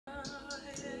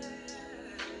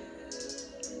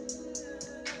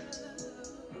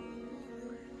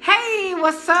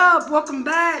what's up? Welcome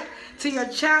back to your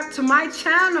my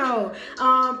channel,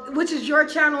 which is your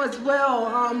channel as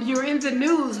well. You're in the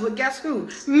news with guess who?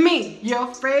 Me,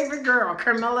 your favorite girl,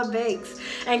 Carmela Bakes.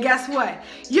 And guess what?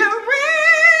 You're in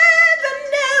the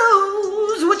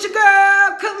news with your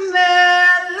girl,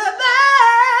 Carmela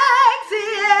Bakes.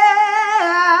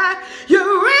 Yeah,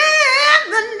 you're in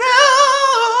the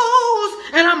news,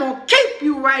 and I'm gonna keep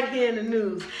you right here in the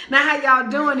news. Now, how y'all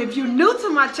doing? If you're new to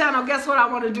my channel, guess what I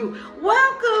want to do?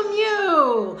 Welcome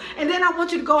you. And then I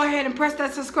want you to go ahead and press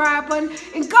that subscribe button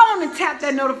and go on and tap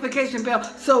that notification bell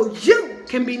so you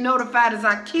can be notified as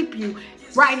I keep you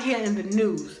right here in the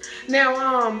news.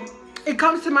 Now, it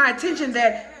comes to my attention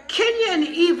that Kenya and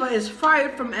Eva is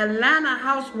fired from Atlanta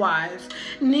Housewives.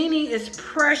 NeNe is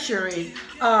pressuring,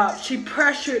 she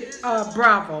pressured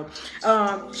Bravo.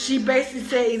 She basically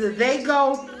said either they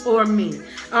go or me.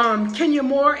 Kenya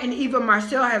Moore and Eva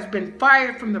Marcelle has been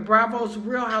fired from the Bravo's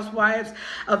Real Housewives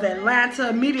of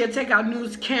Atlanta. Media Takeout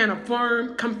News can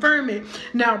confirm it.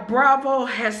 Now, Bravo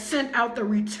has sent out the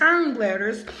return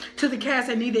letters to the cast,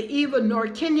 and neither Eva nor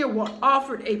Kenya were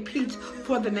offered a piece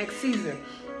for the next season.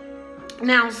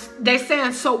 Now, they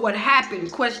saying, so what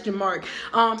happened? Question mark.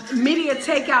 Media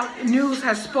Takeout News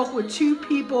has spoke with two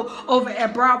people over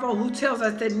at Bravo who tells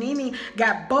us that NeNe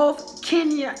got both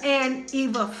Kenya and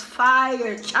Eva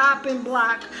fired. Chopping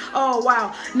block. Oh,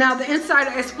 wow. Now, the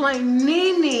insider explained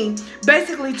NeNe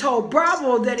basically told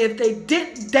Bravo that if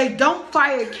they don't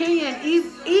fire Kenya and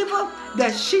Eva,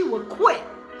 that she would quit.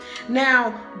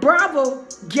 Now, Bravo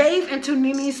gave into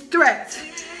NeNe's threats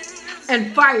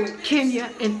and fired Kenya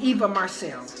and Eva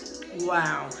Marcelle.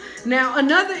 Wow. Now,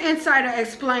 another insider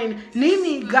explained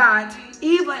NeNe got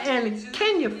Eva and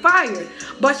Kenya fired,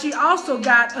 but she also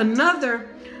got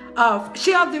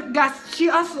she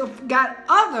also got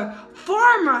other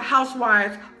former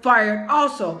housewives fired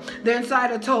also. The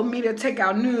insider told Media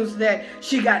Takeout News that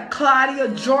she got Claudia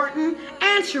Jordan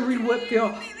and Cherie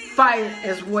Whitfield fired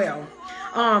as well.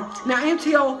 Now,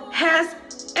 MTO has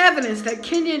evidence that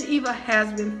Kenya and Eva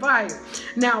has been fired.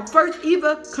 Now, first,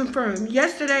 Eva confirmed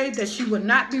yesterday that she will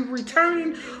not be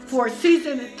returning for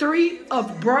season 3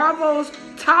 of Bravo's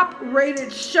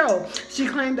top-rated show. She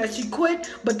claimed that she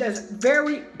quit, but that's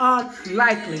very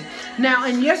unlikely. Now,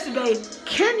 and yesterday,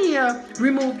 Kenya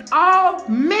removed all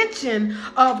mention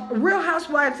of Real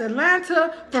Housewives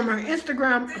Atlanta from her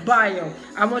Instagram bio.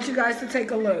 I want you guys to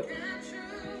take a look.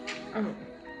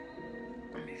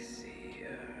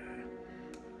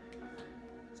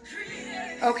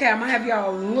 Okay, I'm gonna have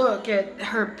y'all look at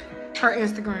her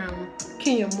Instagram,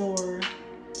 Kenya Moore.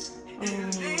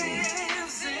 Yeah.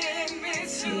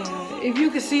 If you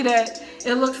can see that,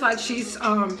 it looks like she's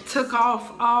took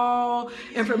off all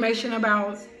information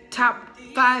about top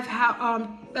 5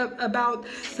 about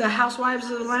the Housewives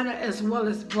of Atlanta as well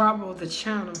as Bravo, the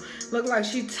channel. Looked like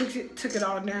she took it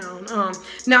all down.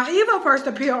 Now, Eva first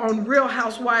appeared on Real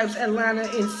Housewives Atlanta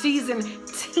in season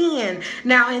 10.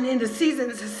 Now, and in the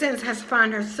season since has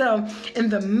found herself in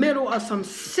the middle of some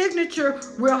signature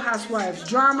Real Housewives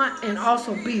drama and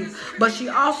also beef. But she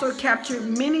also captured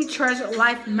many treasured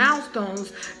life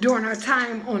milestones during her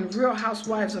time on Real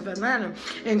Housewives of Atlanta,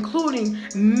 including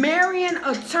marrying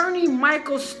attorney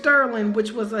Michael Sterling,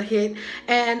 which was a hit,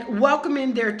 and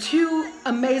welcoming their 2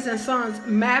 amazing sons,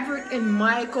 Maverick and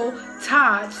Michael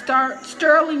Todd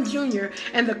Sterling Jr.,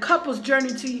 and the couple's journey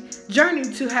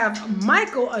to have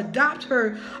Michael adopt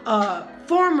her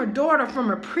former daughter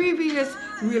from a previous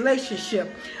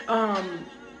relationship.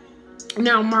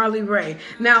 Now, Marley Ray.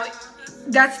 Now,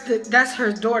 that's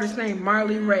her daughter's name,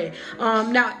 Marley Ray.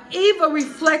 Now, Eva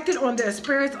reflected on the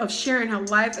experience of sharing her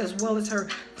life as well as her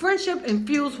friendship and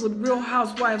feuds with Real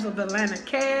Housewives of Atlanta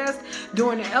cast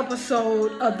during the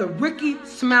episode of the Ricky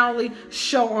Smiley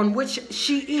show, on which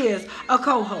she is a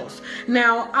co-host.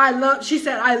 Now, she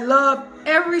said, I love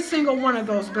every single one of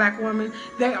those black women.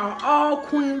 They are all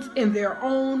queens in their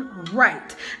own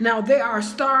right. Now, they are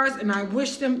stars, and I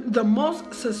wish them the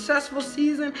most successful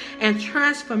season and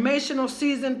transformational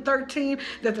season 13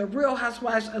 that the Real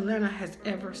Housewives of Atlanta has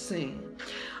ever seen.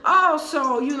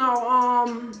 Also, you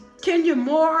know, Kenya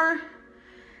Moore,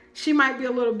 she might be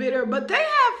a little bitter, but they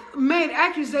have made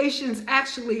accusations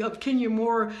actually of Kenya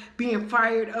Moore being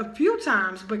fired a few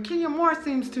times, but Kenya Moore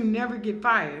seems to never get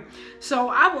fired. So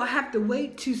I will have to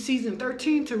wait to season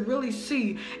 13 to really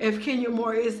see if Kenya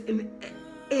Moore is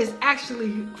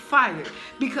actually fired,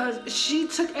 because she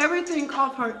took everything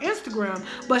off her Instagram,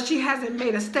 but she hasn't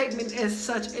made a statement as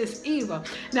such as Eva.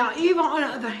 Now, Eva, on the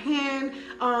other hand,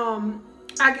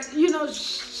 you know,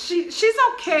 she's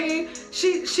okay.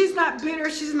 She's not bitter.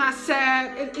 She's not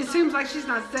sad. It seems like she's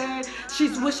not sad.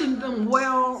 She's wishing them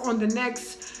well on the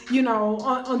next, you know,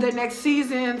 on their next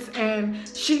seasons. And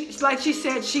she, like she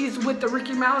said, she's with the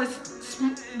Ricky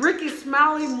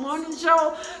Smiley Morning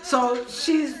Show, so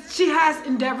she has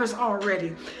endeavors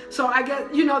already. So I guess,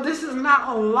 you know, this is not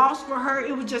a loss for her.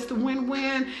 It was just a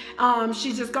win-win.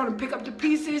 She's just gonna pick up the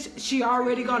pieces. She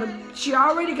already got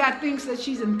things that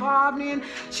she's involved in.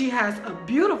 She has a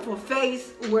beautiful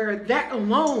face, where that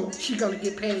alone she's gonna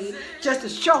get paid just to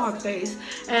show her face,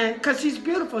 and because she's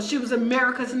beautiful. She was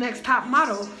America's Next Top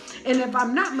Model, and if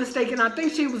I'm not mistaken, I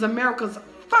think she was America's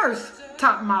first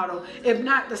top model, if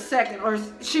not the second, or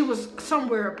she was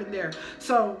somewhere up in there.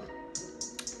 So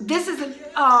this isn't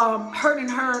hurting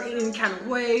her in any kind of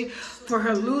way for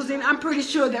her losing. I'm pretty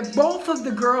sure that both of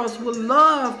the girls would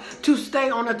love to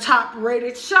stay on a top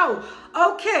rated show.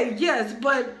 Okay, yes,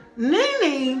 but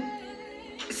NeNe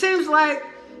seems like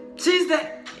she's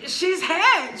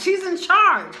in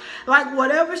charge. Like,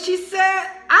 whatever she said,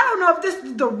 I don't know if this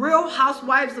is the Real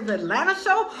Housewives of Atlanta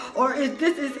show or if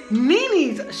this is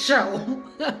NeNe's show.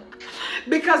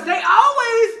 Because they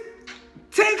always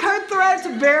take her threats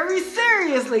very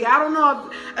seriously. I don't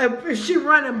know if she's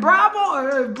running Bravo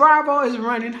or if Bravo is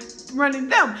running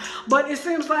them. But it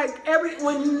seems like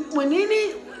when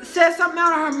NeNe says something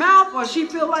out of her mouth, or she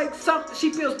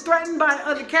feels threatened by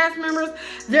other cast members,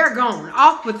 they're gone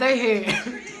off with their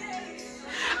head.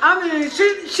 I mean,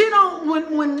 she don't,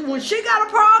 when she got a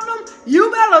problem, you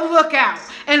better look out.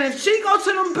 And if she goes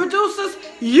to them producers,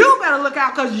 you better look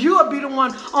out, because you'll be the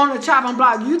one on the chopping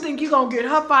block. You think you're going to get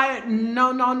her fired?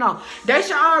 No, no, no. They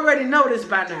should already know this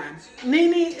by now.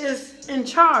 NeNe is in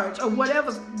charge of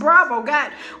whatever Bravo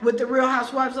got with the Real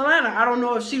Housewives of Atlanta. I don't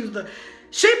know if she was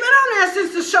she been on there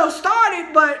since the show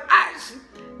started, but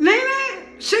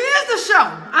NeNe, she is the show.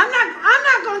 I'm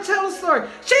not going to tell the story.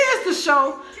 She is the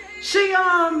show. She's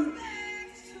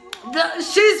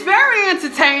very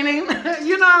entertaining.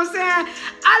 You know what I'm saying?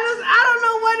 I don't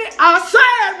know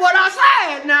what I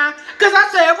said now, because I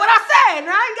said what I said.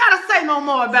 Now I ain't gotta say no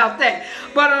more about that.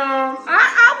 But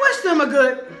I wish them a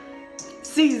good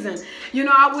season. You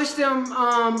know, I wish them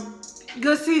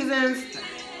good seasons.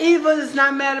 Eva is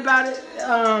not mad about it,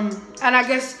 and I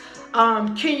guess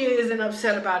Kenya isn't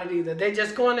upset about it either. They're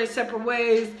just going their separate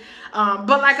ways.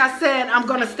 But like I said, I'm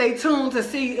going to stay tuned to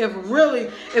see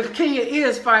if Kenya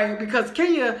is fired, because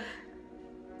Kenya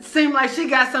seemed like she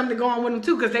got something going with them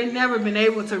too, because they never been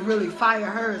able to really fire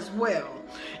her as well.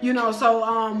 You know,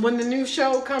 so when the new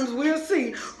show comes, we'll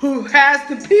see who has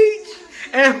the peach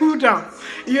and who don't.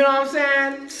 You know what I'm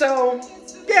saying? So,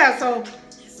 yeah, so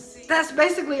that's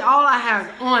basically all I have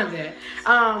on that.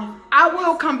 I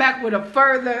will come back with a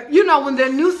further, you know, when the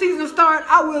new season starts,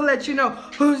 I will let you know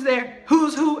who's there,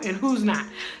 who's who, and who's not.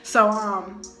 So,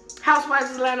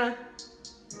 Housewives of Atlanta,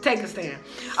 take a stand.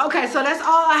 Okay, so that's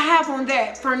all I have on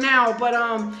that for now. But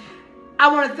I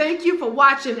want to thank you for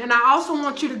watching, and I also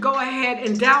want you to go ahead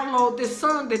and download this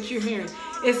song that you're hearing.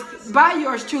 It's by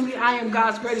yours truly, I Am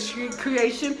God's Greatest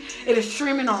Creation. It is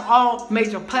streaming on all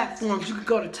major platforms. You can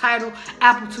go to Tidal,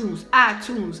 Apple Tunes,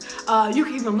 iTunes. You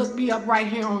can even look me up right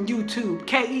here on YouTube.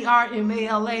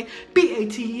 KERMALA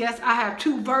BATES. I have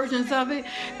 2 versions of it.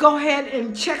 Go ahead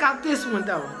and check out this one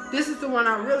though. This is the one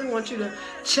I really want you to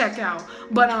check out.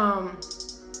 But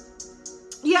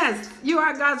yes, you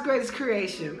are God's greatest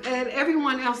creation, and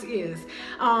everyone else is.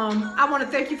 I want to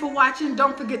thank you for watching.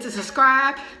 Don't forget to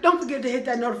subscribe. Don't forget to hit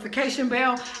that notification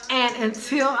bell. And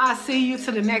until I see you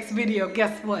to the next video,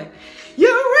 guess what? You're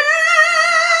in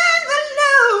the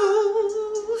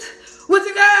news with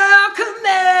your girl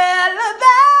Camilla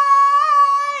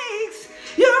Bakes.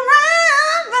 You're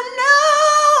in the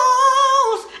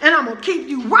news, and I'm going to keep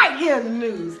you right here in the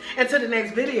news. Until the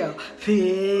next video,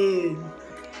 peace.